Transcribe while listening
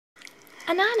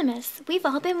Anonymous, we've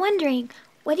all been wondering,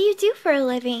 what do you do for a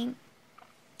living?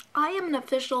 I am an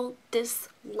official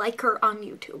disliker on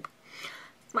YouTube.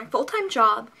 It's my full-time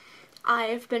job.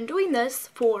 I've been doing this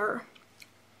for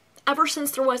ever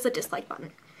since there was a dislike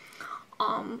button.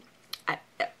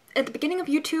 At the beginning of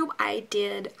YouTube, I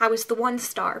was the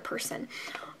 1-star person.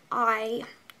 I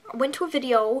went to a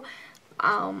video,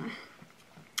 and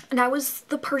I was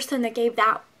the person that gave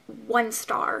that 1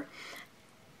 star.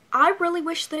 I really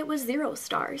wish that it was 0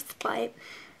 stars, but,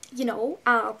 you know,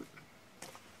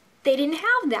 they didn't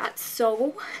have that,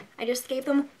 so I just gave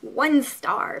them 1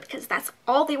 star, because that's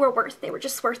all they were worth. They were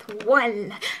just worth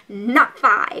 1, not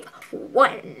 5.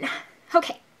 1.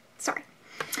 Okay, sorry.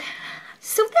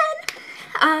 So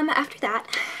then, after that,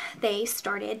 they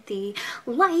started the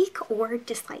like or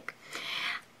dislike.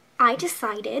 I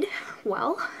decided,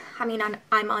 well, I mean,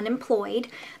 I'm unemployed.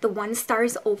 The 1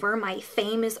 star's over. My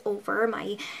fame is over.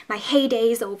 My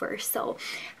heyday's over. So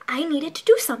I needed to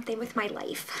do something with my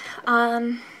life.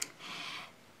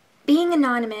 Being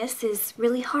anonymous is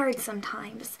really hard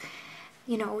sometimes.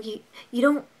 You know, you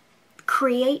don't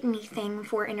create anything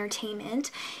for entertainment.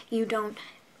 You don't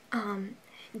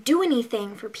do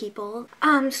anything for people.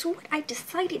 So what I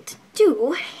decided to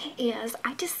do is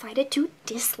I decided to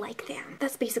dislike them.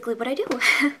 That's basically what I do.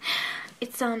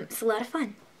 It's a lot of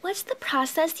fun. What's the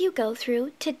process you go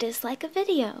through to dislike a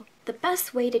video? The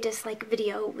best way to dislike a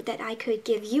video that I could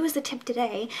give you as a tip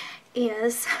today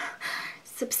is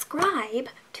subscribe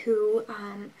to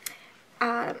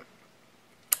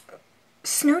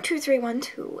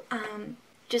Snow2312.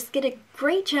 Just get a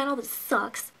great channel that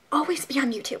sucks. Always be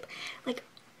on YouTube. Like,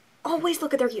 always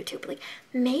look at their YouTube. Like,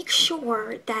 make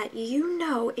sure that you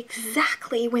know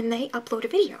exactly when they upload a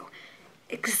video.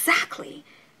 Exactly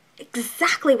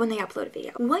when they upload a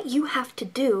video. What you have to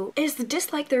do is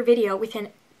dislike their video within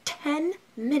 10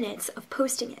 minutes of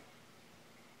posting it.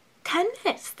 10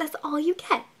 minutes, that's all you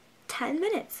get. 10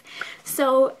 minutes.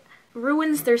 So,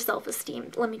 ruins their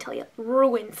self-esteem, let me tell you,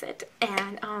 ruins it.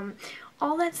 And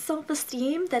all that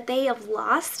self-esteem that they have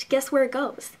lost, guess where it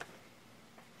goes?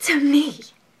 To me.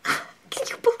 Can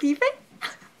you believe it?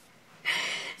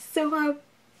 So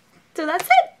that's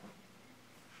it.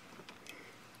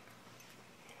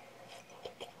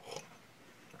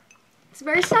 It's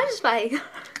very satisfying.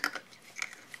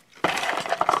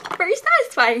 Very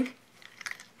satisfying.